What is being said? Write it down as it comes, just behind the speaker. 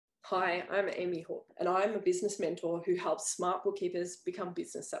Hi, I'm Amy Hooke, and I'm a business mentor who helps smart bookkeepers become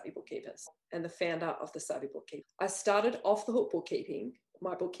business savvy bookkeepers and the founder of the Savvy Bookkeeper. I started Off the Hook Bookkeeping,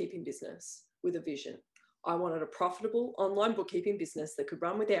 my bookkeeping business, with a vision. I wanted a profitable online bookkeeping business that could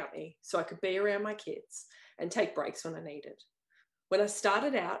run without me so I could be around my kids and take breaks when I needed. When I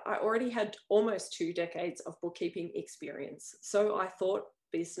started out, I already had almost 2 decades of bookkeeping experience, so I thought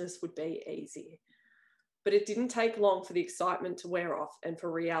business would be easy. But it didn't take long for the excitement to wear off and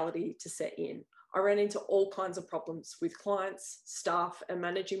for reality to set in. I ran into all kinds of problems with clients, staff, and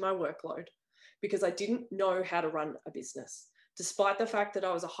managing my workload because I didn't know how to run a business, despite the fact that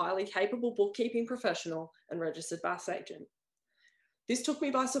I was a highly capable bookkeeping professional and registered BAS agent. This took me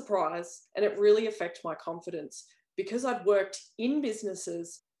by surprise, and it really affected my confidence. Because I'd worked in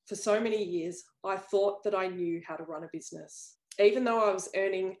businesses for so many years, I thought that I knew how to run a business. Even though I was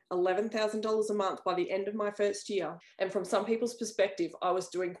earning $11,000 a month by the end of my first year, and from some people's perspective, I was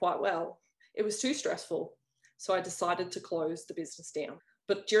doing quite well, it was too stressful. So I decided to close the business down.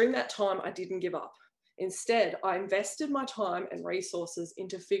 But during that time, I didn't give up. Instead, I invested my time and resources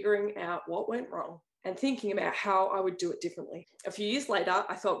into figuring out what went wrong and thinking about how I would do it differently. A few years later,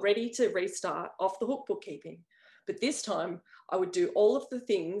 I felt ready to restart Off the Hook Bookkeeping. But this time, I would do all of the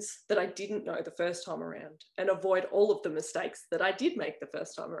things that I didn't know the first time around and avoid all of the mistakes that I did make the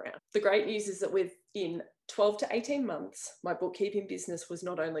first time around. The great news is that within 12 to 18 months, my bookkeeping business was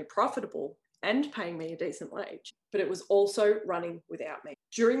not only profitable and paying me a decent wage, but it was also running without me.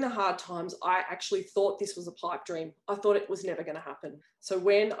 During the hard times, I actually thought this was a pipe dream. I thought it was never going to happen. So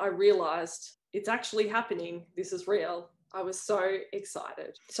when I realized it's actually happening, this is real, I was so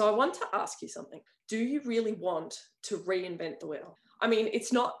excited. So I want to ask you something. Do you really want to reinvent the wheel? I mean,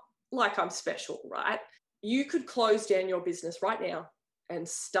 it's not like I'm special, right? You could close down your business right now and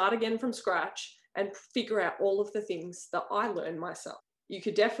start again from scratch and figure out all of the things that I learned myself. You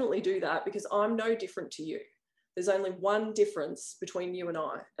could definitely do that because I'm no different to you. There's only one difference between you and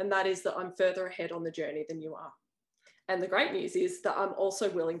I, and that is that I'm further ahead on the journey than you are. And the great news is that I'm also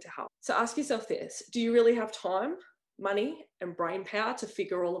willing to help. So ask yourself this: do you really have time, money, and brain power to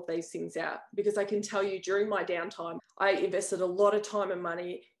figure all of these things out? Because I can tell you, during my downtime, I invested a lot of time and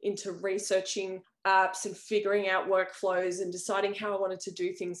money into researching apps and figuring out workflows and deciding how I wanted to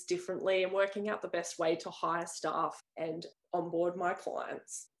do things differently and working out the best way to hire staff and onboard my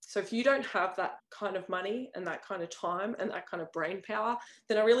clients. So if you don't have that kind of money and that kind of time and that kind of brain power,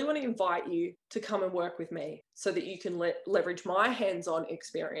 then I really want to invite you to come and work with me so that you can leverage my hands-on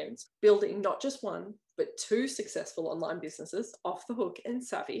experience building not just one, but 2 successful online businesses, Off the Hook and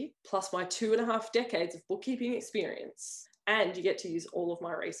Savvy, plus my 2.5 decades of bookkeeping experience. And you get to use all of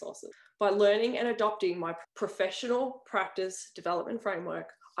my resources. By learning and adopting my professional practice development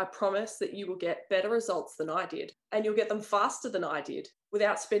framework, I promise that you will get better results than I did, and you'll get them faster than I did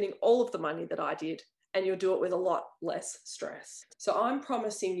without spending all of the money that I did, and you'll do it with a lot less stress. So I'm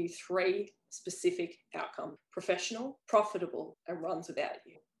promising you 3 specific outcomes: professional, profitable, and runs without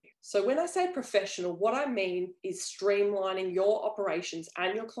you. So when I say professional, what I mean is streamlining your operations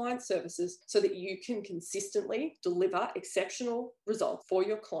and your client services so that you can consistently deliver exceptional results for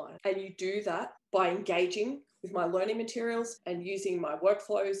your client. And you do that by engaging with my learning materials and using my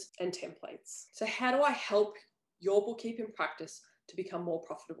workflows and templates. So how do I help your bookkeeping practice to become more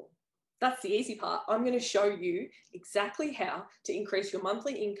profitable? That's the easy part. I'm going to show you exactly how to increase your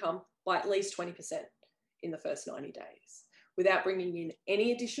monthly income by at least 20% in the first 90 days. Without bringing in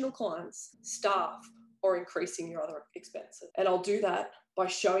any additional clients, staff, or increasing your other expenses. And I'll do that by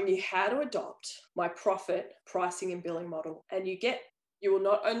showing you how to adopt my profit pricing and billing model. And you will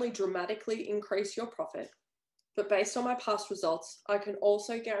not only dramatically increase your profit, but based on my past results, I can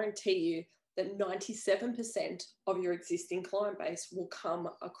also guarantee you that 97% of your existing client base will come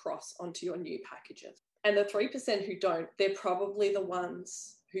across onto your new packages. And the 3% who don't, they're probably the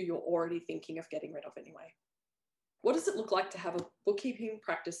ones who you're already thinking of getting rid of anyway. What does it look like to have a bookkeeping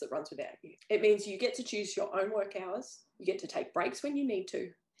practice that runs without you? It means you get to choose your own work hours, you get to take breaks when you need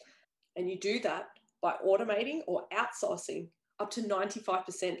to, and you do that by automating or outsourcing up to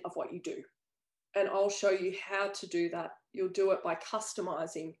 95% of what you do. And I'll show you how to do that. You'll do it by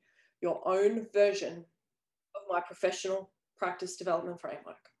customizing your own version of my professional practice development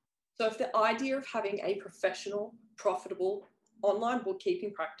framework. So if the idea of having a professional, profitable online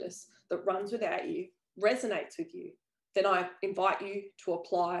bookkeeping practice that runs without you resonates with you, then I invite you to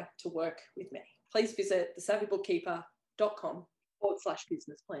apply to work with me. Please visit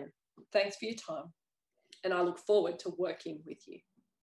thesavvybookkeeper.com/business plan. Thanks for your time, and I look forward to working with you.